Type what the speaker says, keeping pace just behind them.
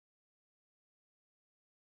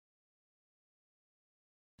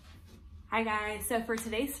Hi guys, so for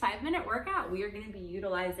today's 5-minute workout, we are going to be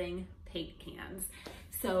utilizing paint cans.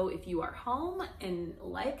 So if you are home and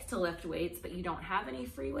like to lift weights, but you don't have any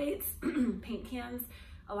free weights, paint cans,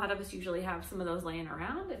 a lot of us usually have some of those laying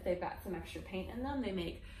around. If they've got some extra paint in them, they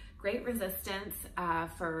make great resistance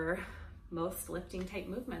for most lifting type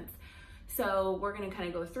movements. So we're going to kind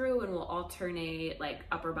of go through and we'll alternate like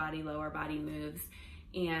upper body, lower body moves.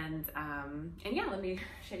 And yeah, let me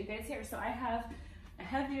show you guys here. So I have a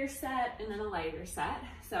heavier set and then a lighter set.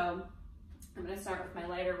 So I'm going to start with my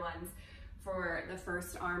lighter ones for the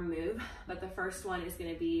first arm move, but the first one is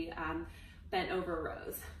going to be bent over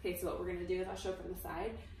rows. Okay, so what we're going to do is I'll show from the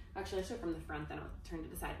side. Actually, I'll show from the front, then I'll turn to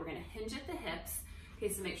the side. We're going to hinge at the hips.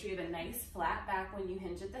 Okay, so make sure you have a nice flat back when you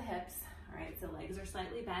hinge at the hips. All right, so legs are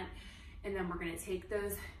slightly bent. And then we're going to take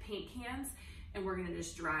those paint cans and we're going to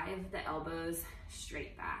just drive the elbows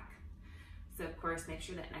straight back. So of course, make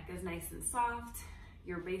sure that neck is nice and soft.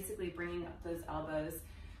 You're basically bringing up those elbows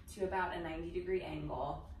to about a 90-degree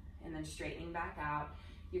angle and then straightening back out.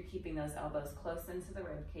 You're keeping those elbows close into the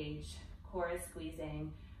rib cage, core is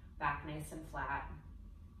squeezing, back nice and flat.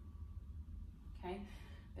 Okay,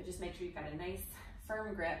 but just make sure you've got a nice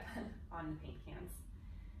firm grip on the paint cans.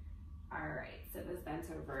 All right, so those bent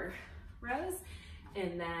over rows.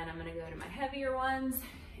 And then I'm gonna go to my heavier ones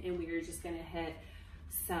and we are just gonna hit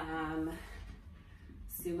some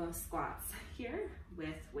sumo squats here with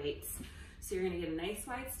weights. So you're gonna get a nice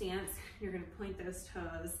wide stance. You're gonna point those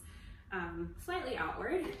toes slightly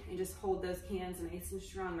outward and just hold those cans nice and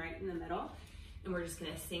strong right in the middle. And we're just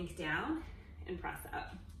gonna sink down and press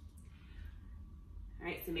up. All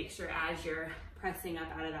right, so make sure as you're pressing up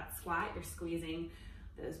out of that squat, you're squeezing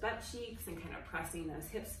those butt cheeks and kind of pressing those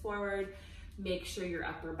hips forward. Make sure your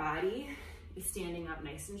upper body is standing up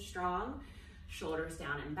nice and strong, shoulders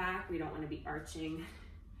down and back. We don't want to be arching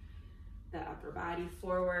the upper body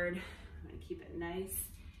forward. I'm going to keep it nice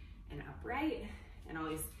and upright and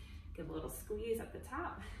always give a little squeeze at the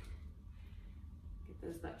top. Get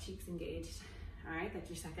those butt cheeks engaged. All right, that's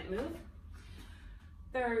your second move.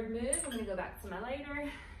 Third move, I'm going to go back to my lighter.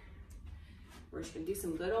 We're just going to do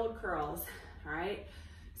some good old curls. All right,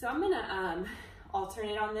 so I'm going to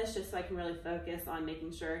alternate on this just so I can really focus on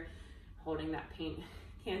making sure holding that paint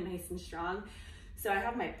can nice and strong. So I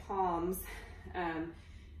have my palms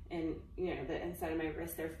and you know the inside of my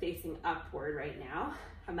wrist, they're facing upward right now.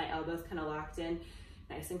 I have my elbows kind of locked in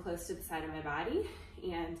nice and close to the side of my body,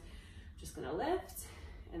 and I'm just gonna lift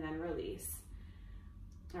and then release.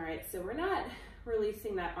 All right, so we're not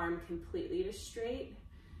releasing that arm completely to straight.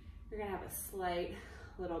 You're gonna have a slight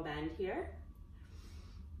little bend here,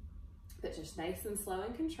 but just nice and slow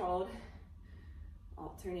and controlled,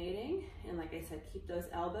 alternating. And like I said, keep those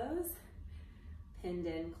elbows pinned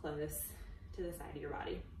in close to the side of your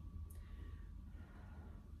body.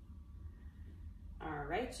 All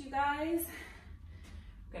right, you guys,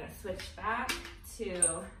 I'm gonna switch back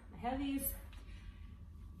to my heavies.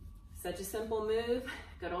 Such a simple move,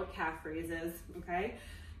 good old calf raises, okay?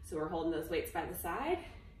 So we're holding those weights by the side,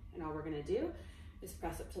 and all we're gonna do is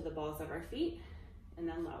press up to the balls of our feet and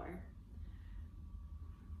then lower.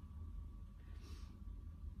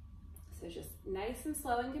 So just nice and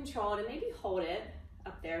slow and controlled, and maybe hold it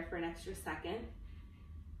up there for an extra second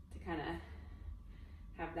to kind of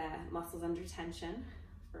have the muscles under tension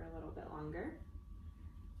for a little bit longer.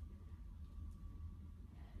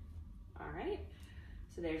 All right,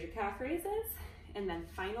 so there's your calf raises. And then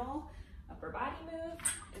final upper body move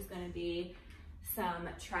is going to be some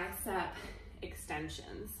tricep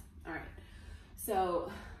extensions. All right,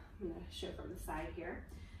 so I'm going to show from the side here.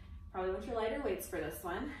 Probably want your lighter weights for this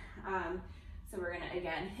one. So we're gonna,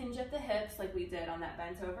 again, hinge at the hips like we did on that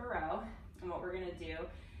bent over row. And what we're gonna do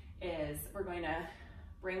is we're going to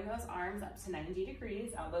bring those arms up to 90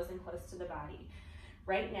 degrees, elbows in close to the body.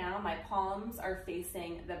 Right now, my palms are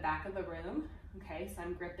facing the back of the room. Okay, so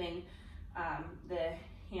I'm gripping the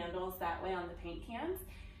handles that way on the paint cans.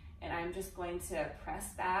 And I'm just going to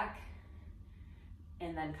press back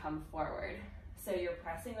and then come forward. So you're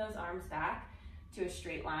pressing those arms back to a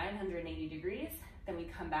straight line, 180 degrees, then we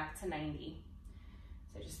come back to 90.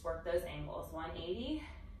 So just work those angles, 180,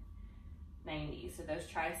 90. So those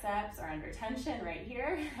triceps are under tension right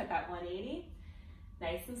here at that 180.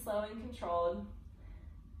 Nice and slow and controlled.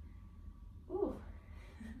 Ooh,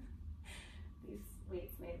 these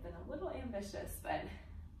weights may have been a little ambitious, but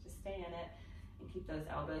just stay in it and keep those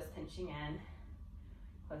elbows pinching in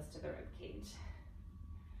close to the rib cage.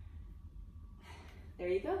 There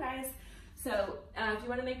you go, guys. So if you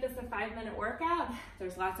want to make this a 5-minute workout,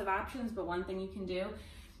 there's lots of options, but one thing you can do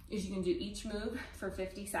is you can do each move for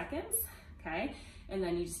 50 seconds, okay? And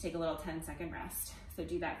then you just take a little 10-second rest. So So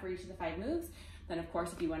do that for each of the 5 moves. Then of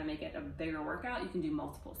course, if you want to make it a bigger workout, you can do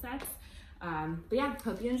multiple sets. But yeah,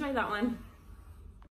 hope you enjoyed that one.